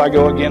said, if I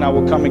go again, I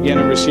will come again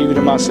and receive you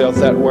to myself,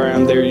 that where I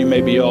am there you may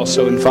be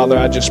also. And Father,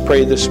 I just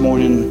pray this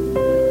morning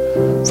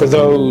for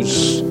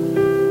those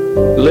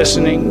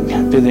listening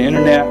to the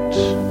internet,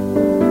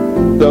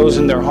 those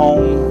in their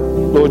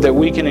home, Lord, that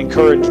we can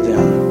encourage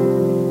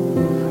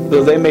them.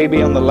 Though they may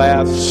be on the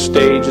last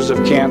stages of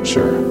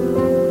cancer,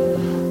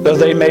 though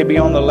they may be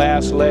on the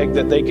last leg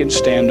that they can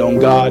stand on,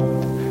 God,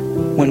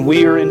 when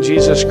we are in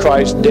Jesus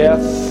Christ,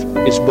 death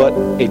is but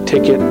a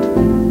ticket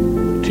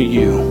to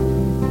you.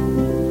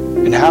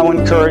 And how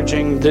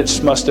encouraging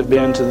this must have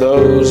been to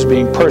those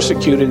being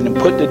persecuted and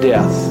put to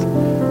death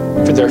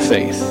for their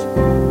faith.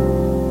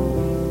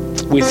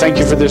 We thank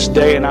you for this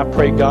day, and I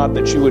pray, God,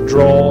 that you would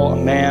draw a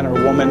man or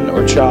woman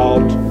or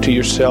child to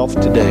yourself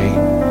today.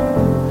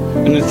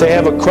 And if they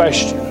have a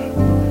question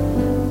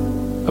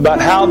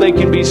about how they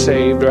can be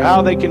saved or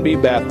how they can be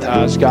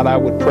baptized, God, I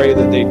would pray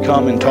that they'd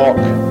come and talk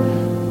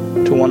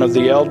to one of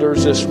the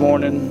elders this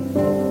morning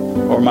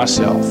or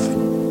myself.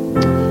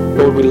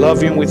 Lord, we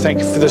love you and we thank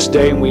you for this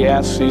day, and we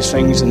ask these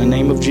things in the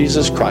name of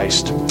Jesus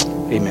Christ.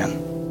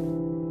 Amen.